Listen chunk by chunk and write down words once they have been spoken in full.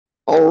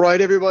All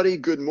right, everybody.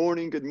 Good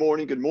morning, good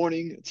morning, good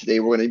morning. Today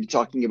we're going to be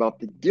talking about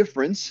the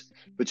difference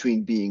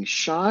between being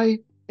shy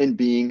and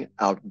being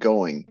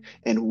outgoing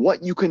and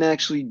what you can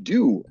actually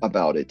do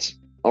about it.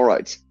 All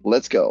right,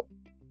 let's go.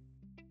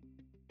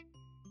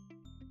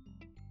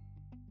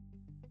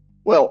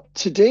 Well,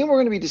 today we're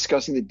going to be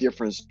discussing the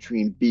difference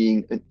between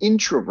being an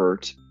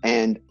introvert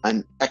and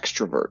an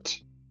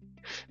extrovert.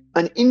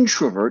 An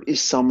introvert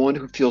is someone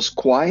who feels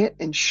quiet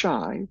and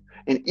shy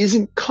and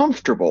isn't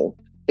comfortable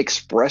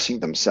expressing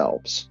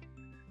themselves.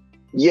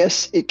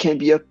 Yes, it can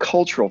be a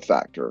cultural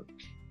factor.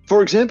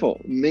 For example,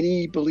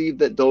 many believe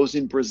that those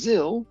in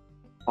Brazil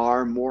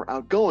are more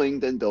outgoing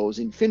than those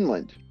in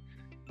Finland.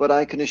 But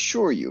I can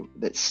assure you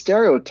that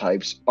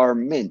stereotypes are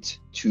meant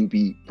to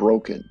be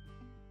broken.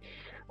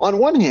 On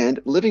one hand,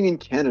 living in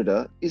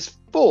Canada is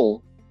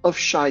full of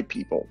shy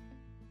people.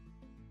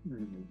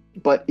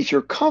 But if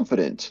you're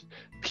confident,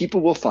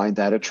 people will find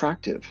that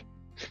attractive.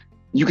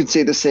 You can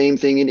say the same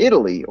thing in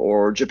Italy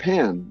or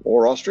Japan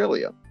or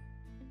Australia.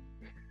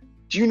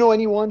 Do you know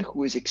anyone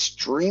who is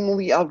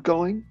extremely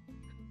outgoing?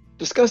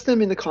 Discuss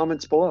them in the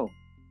comments below.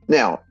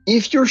 Now,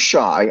 if you're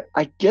shy,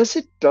 I guess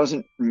it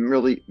doesn't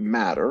really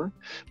matter,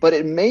 but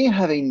it may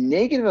have a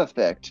negative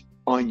effect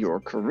on your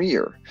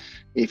career.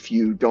 If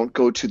you don't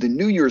go to the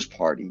New Year's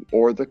party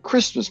or the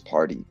Christmas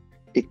party,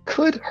 it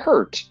could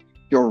hurt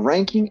your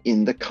ranking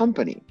in the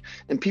company,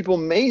 and people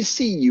may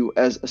see you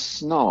as a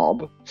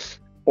snob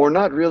or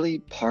not really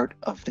part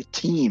of the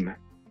team.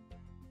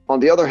 On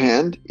the other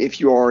hand, if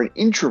you are an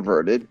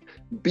introverted,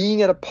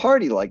 being at a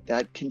party like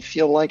that can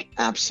feel like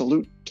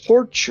absolute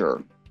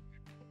torture.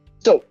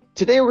 So,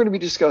 today we're going to be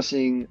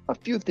discussing a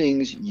few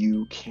things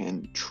you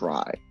can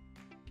try.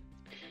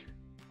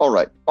 All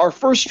right, our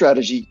first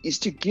strategy is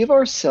to give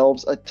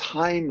ourselves a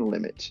time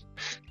limit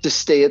to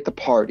stay at the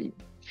party.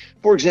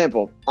 For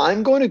example,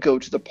 I'm going to go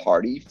to the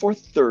party for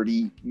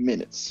 30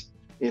 minutes.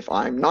 If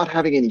I'm not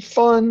having any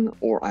fun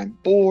or I'm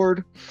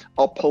bored,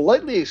 I'll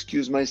politely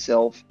excuse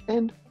myself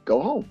and go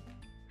home.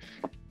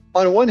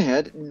 On one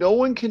hand, no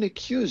one can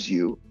accuse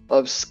you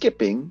of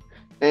skipping,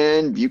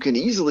 and you can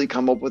easily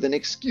come up with an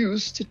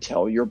excuse to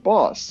tell your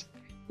boss,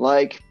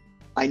 like,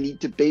 I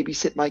need to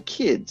babysit my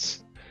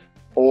kids,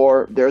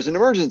 or there's an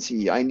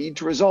emergency I need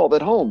to resolve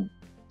at home,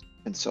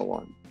 and so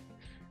on.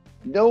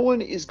 No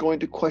one is going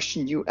to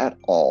question you at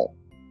all.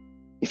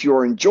 If you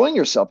are enjoying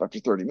yourself after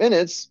 30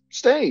 minutes,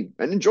 stay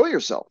and enjoy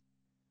yourself.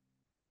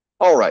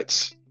 All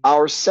right,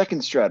 our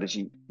second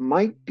strategy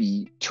might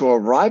be to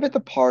arrive at the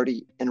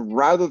party and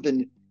rather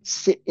than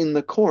sit in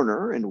the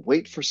corner and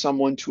wait for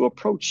someone to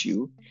approach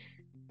you,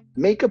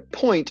 make a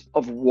point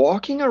of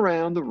walking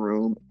around the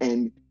room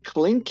and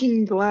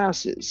clinking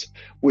glasses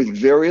with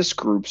various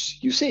groups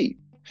you see.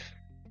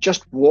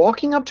 Just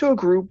walking up to a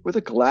group with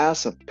a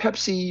glass of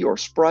Pepsi or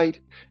Sprite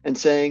and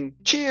saying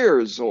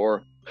cheers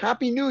or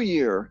Happy New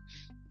Year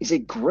is a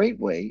great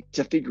way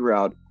to figure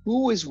out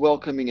who is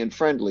welcoming and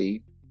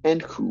friendly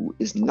and who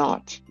is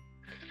not.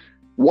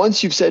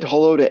 Once you've said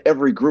hello to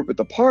every group at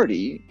the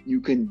party,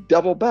 you can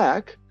double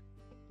back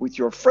with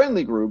your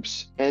friendly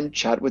groups and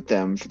chat with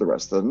them for the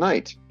rest of the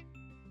night.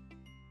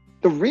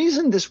 The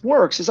reason this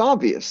works is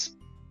obvious.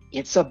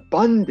 It's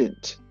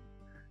abundant.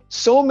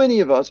 So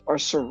many of us are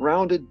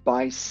surrounded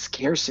by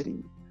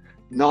scarcity.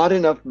 Not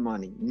enough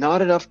money,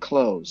 not enough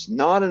clothes,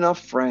 not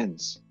enough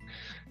friends.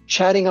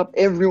 Chatting up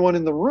everyone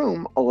in the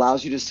room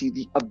allows you to see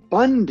the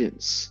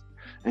abundance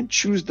and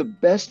choose the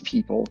best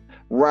people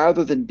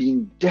rather than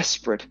being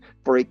desperate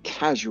for a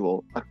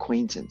casual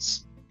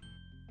acquaintance.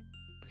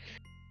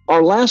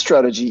 Our last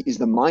strategy is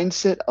the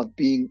mindset of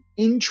being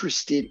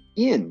interested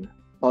in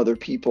other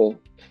people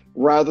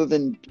rather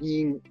than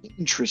being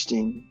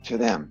interesting to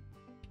them.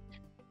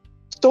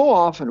 So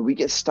often we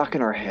get stuck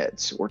in our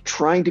heads. We're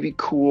trying to be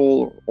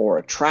cool or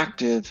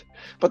attractive,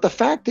 but the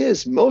fact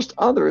is most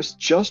others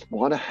just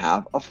want to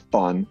have a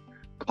fun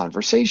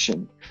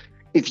conversation.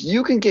 If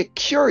you can get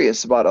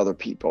curious about other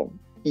people,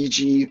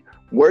 e.g.,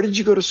 where did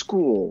you go to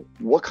school?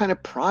 What kind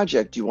of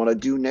project do you want to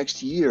do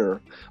next year?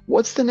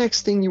 What's the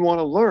next thing you want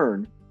to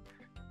learn?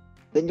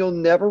 Then you'll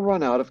never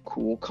run out of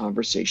cool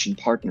conversation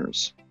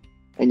partners.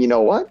 And you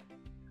know what?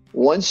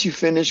 Once you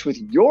finish with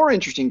your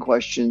interesting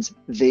questions,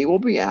 they will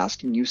be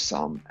asking you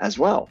some as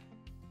well.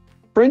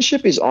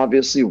 Friendship is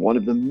obviously one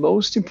of the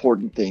most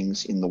important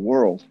things in the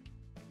world.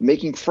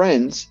 Making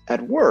friends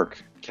at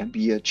work can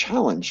be a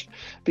challenge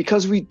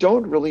because we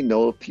don't really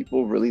know if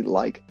people really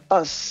like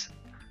us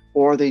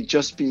or are they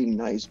just being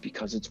nice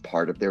because it's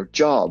part of their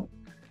job.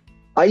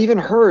 I even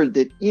heard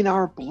that in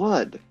our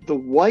blood, the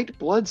white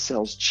blood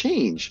cells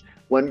change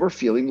when we're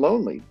feeling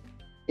lonely.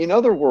 In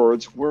other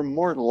words, we're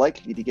more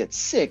likely to get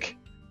sick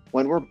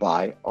when we're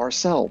by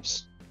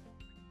ourselves.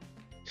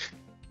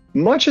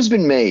 Much has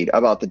been made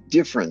about the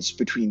difference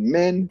between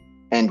men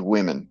and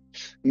women.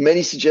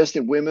 Many suggest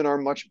that women are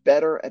much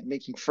better at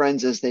making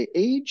friends as they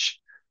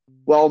age,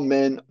 while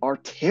men are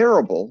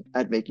terrible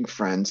at making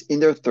friends in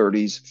their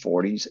 30s,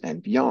 40s,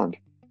 and beyond.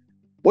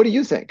 What do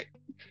you think?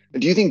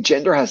 Do you think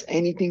gender has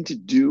anything to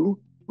do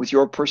with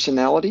your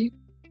personality?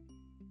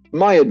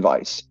 My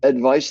advice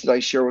that I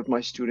share with my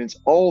students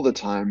all the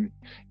time,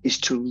 is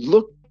to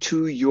look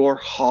to your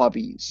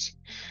hobbies.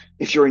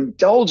 If you're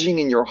indulging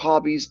in your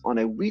hobbies on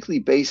a weekly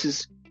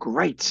basis,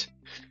 great.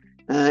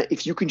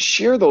 If you can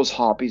share those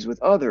hobbies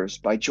with others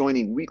by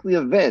joining weekly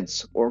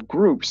events or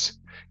groups,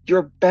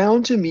 you're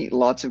bound to meet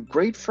lots of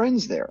great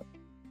friends there.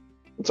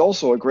 It's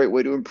also a great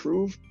way to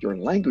improve your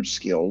language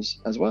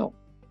skills as well.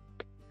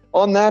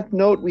 On that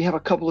note, we have a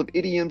couple of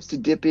idioms to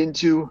dip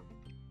into.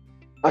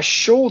 A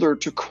shoulder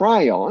to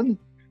cry on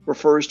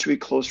refers to a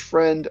close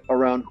friend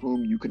around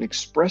whom you can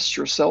express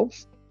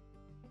yourself.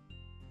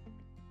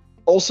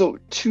 Also,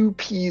 two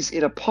peas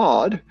in a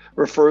pod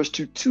refers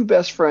to two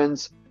best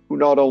friends who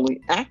not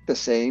only act the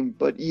same,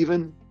 but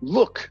even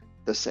look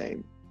the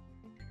same.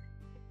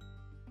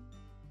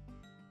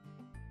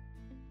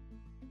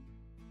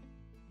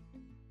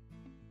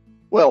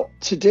 Well,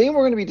 today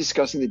we're going to be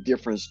discussing the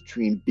difference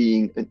between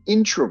being an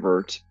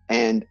introvert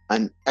and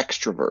an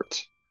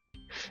extrovert.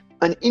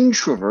 An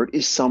introvert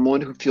is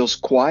someone who feels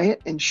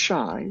quiet and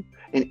shy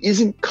and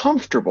isn't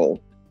comfortable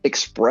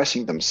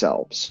expressing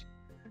themselves.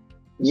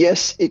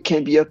 Yes, it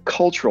can be a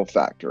cultural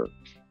factor.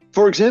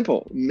 For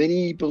example,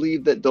 many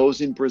believe that those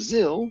in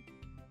Brazil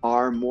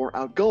are more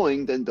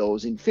outgoing than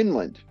those in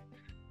Finland.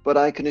 But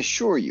I can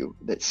assure you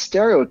that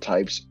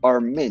stereotypes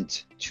are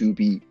meant to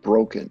be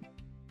broken.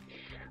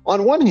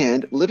 On one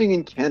hand, living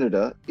in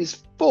Canada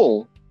is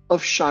full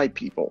of shy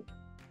people.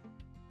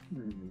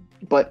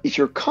 But if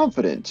you're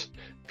confident,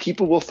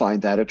 people will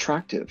find that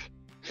attractive.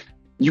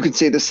 You can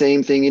say the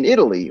same thing in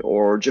Italy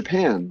or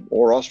Japan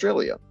or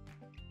Australia.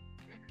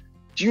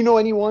 Do you know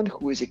anyone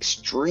who is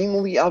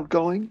extremely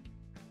outgoing?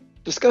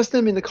 Discuss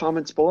them in the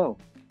comments below.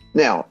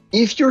 Now,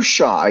 if you're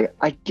shy,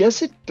 I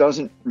guess it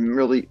doesn't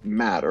really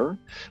matter,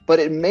 but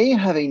it may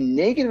have a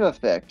negative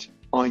effect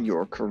on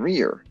your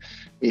career.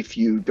 If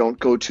you don't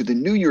go to the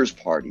New Year's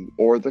party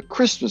or the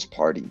Christmas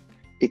party,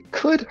 it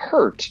could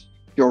hurt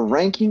your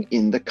ranking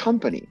in the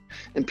company,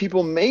 and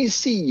people may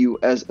see you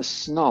as a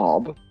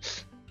snob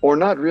or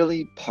not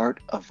really part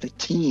of the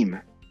team.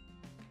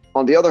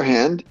 On the other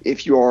hand,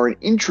 if you are an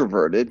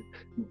introverted,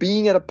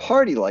 being at a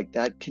party like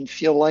that can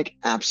feel like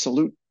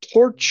absolute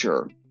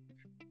torture.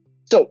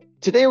 So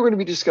today we're going to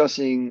be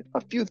discussing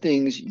a few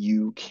things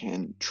you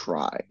can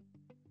try.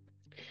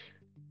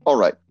 All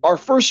right, our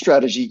first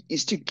strategy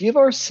is to give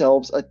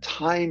ourselves a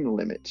time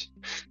limit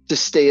to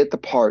stay at the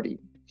party.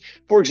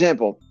 For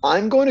example,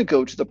 I'm going to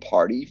go to the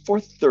party for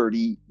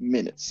 30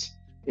 minutes.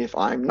 If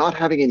I'm not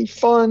having any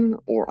fun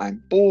or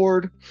I'm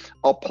bored,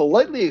 I'll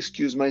politely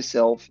excuse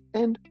myself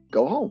and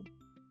go home.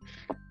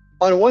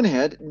 On one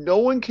hand, no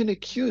one can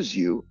accuse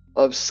you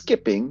of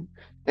skipping,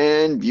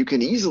 and you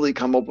can easily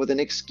come up with an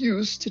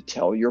excuse to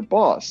tell your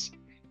boss,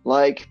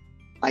 like,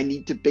 I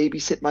need to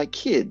babysit my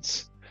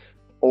kids,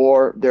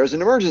 or there's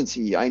an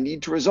emergency I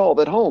need to resolve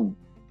at home,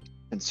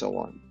 and so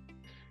on.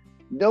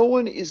 No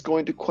one is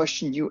going to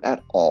question you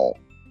at all.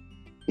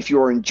 If you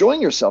are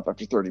enjoying yourself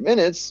after 30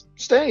 minutes,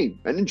 stay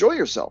and enjoy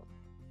yourself.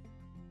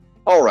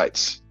 All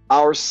right,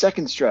 our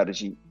second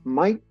strategy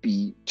might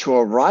be to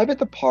arrive at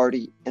the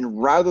party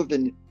and rather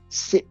than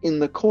sit in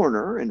the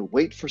corner and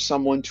wait for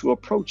someone to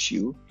approach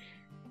you,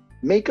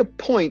 make a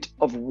point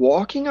of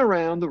walking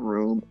around the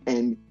room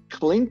and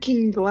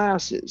clinking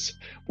glasses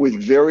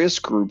with various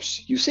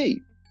groups you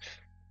see.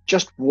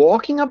 Just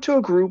walking up to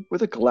a group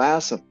with a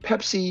glass of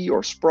Pepsi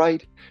or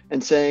Sprite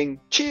and saying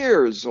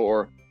cheers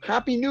or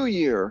Happy New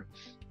Year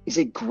is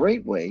a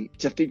great way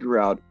to figure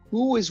out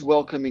who is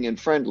welcoming and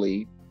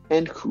friendly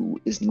and who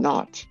is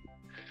not.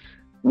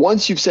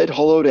 Once you've said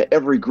hello to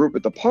every group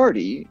at the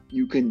party,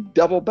 you can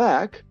double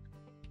back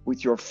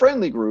with your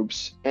friendly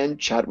groups and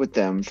chat with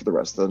them for the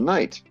rest of the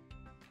night.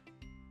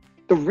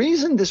 The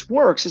reason this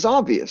works is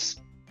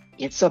obvious.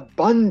 It's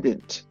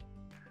abundant.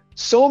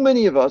 So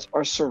many of us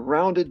are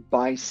surrounded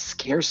by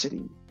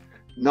scarcity.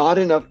 Not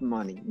enough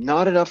money,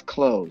 not enough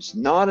clothes,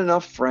 not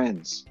enough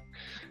friends.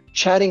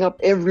 Chatting up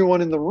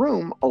everyone in the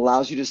room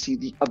allows you to see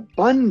the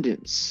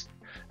abundance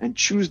and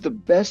choose the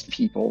best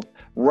people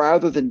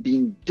rather than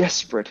being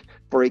desperate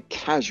for a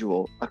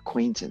casual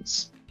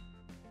acquaintance.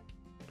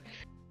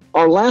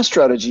 Our last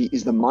strategy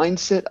is the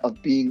mindset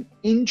of being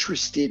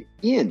interested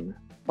in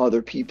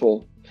other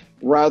people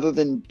rather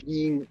than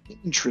being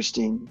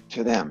interesting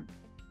to them.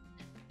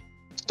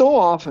 So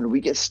often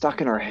we get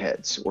stuck in our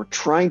heads. We're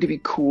trying to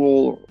be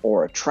cool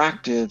or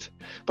attractive,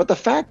 but the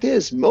fact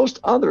is most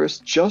others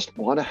just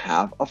want to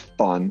have a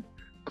fun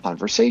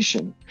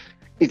conversation.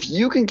 If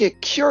you can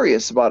get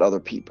curious about other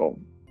people,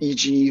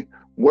 e.g.,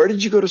 where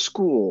did you go to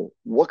school?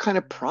 What kind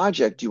of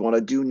project do you want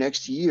to do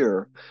next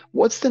year?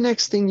 What's the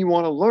next thing you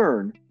want to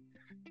learn?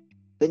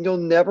 Then you'll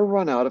never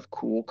run out of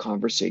cool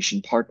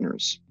conversation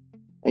partners.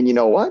 And you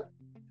know what?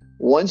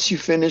 Once you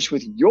finish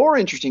with your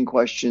interesting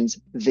questions,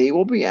 they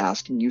will be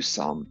asking you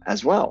some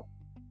as well.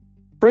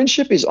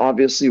 Friendship is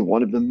obviously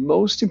one of the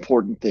most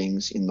important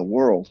things in the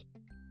world.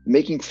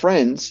 Making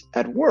friends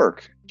at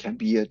work can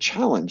be a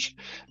challenge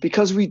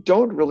because we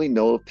don't really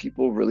know if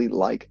people really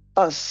like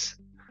us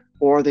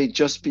or are they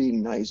just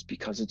being nice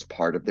because it's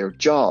part of their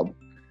job.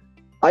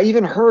 I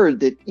even heard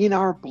that in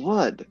our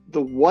blood,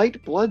 the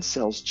white blood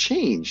cells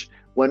change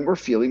when we're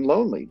feeling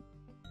lonely.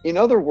 In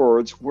other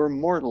words, we're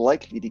more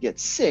likely to get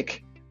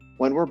sick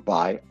when we're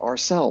by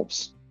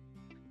ourselves.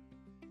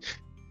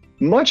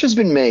 Much has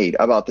been made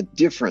about the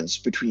difference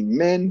between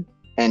men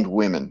and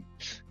women.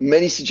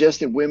 Many suggest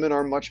that women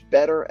are much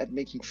better at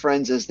making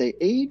friends as they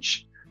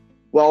age,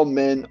 while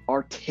men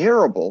are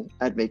terrible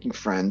at making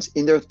friends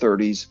in their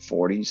 30s,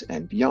 40s,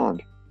 and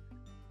beyond.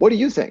 What do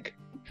you think?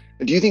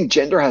 Do you think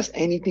gender has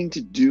anything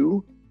to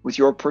do with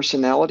your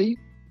personality?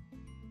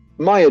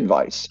 My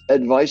advice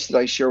that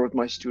I share with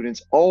my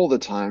students all the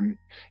time,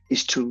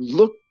 is to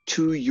look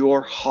to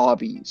your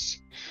hobbies.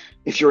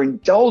 If you're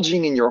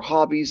indulging in your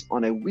hobbies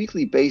on a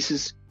weekly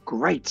basis,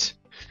 great.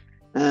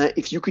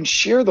 If you can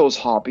share those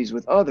hobbies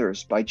with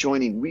others by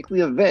joining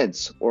weekly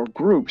events or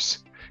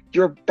groups,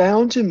 you're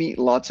bound to meet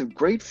lots of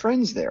great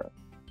friends there.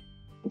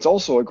 It's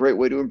also a great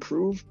way to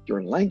improve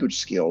your language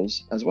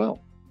skills as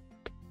well.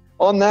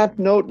 On that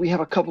note, we have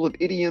a couple of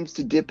idioms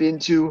to dip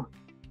into.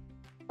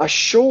 A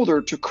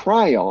shoulder to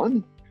cry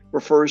on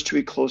refers to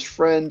a close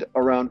friend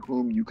around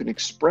whom you can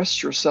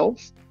express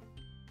yourself.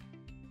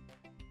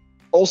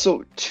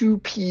 Also, two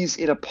peas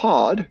in a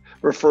pod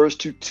refers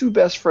to two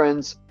best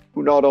friends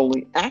who not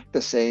only act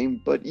the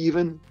same, but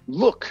even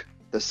look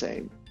the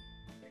same.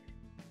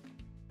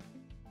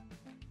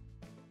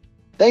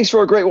 Thanks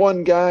for a great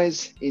one,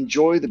 guys.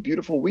 Enjoy the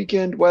beautiful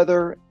weekend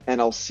weather, and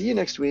I'll see you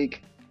next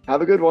week.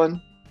 Have a good one.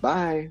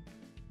 Bye.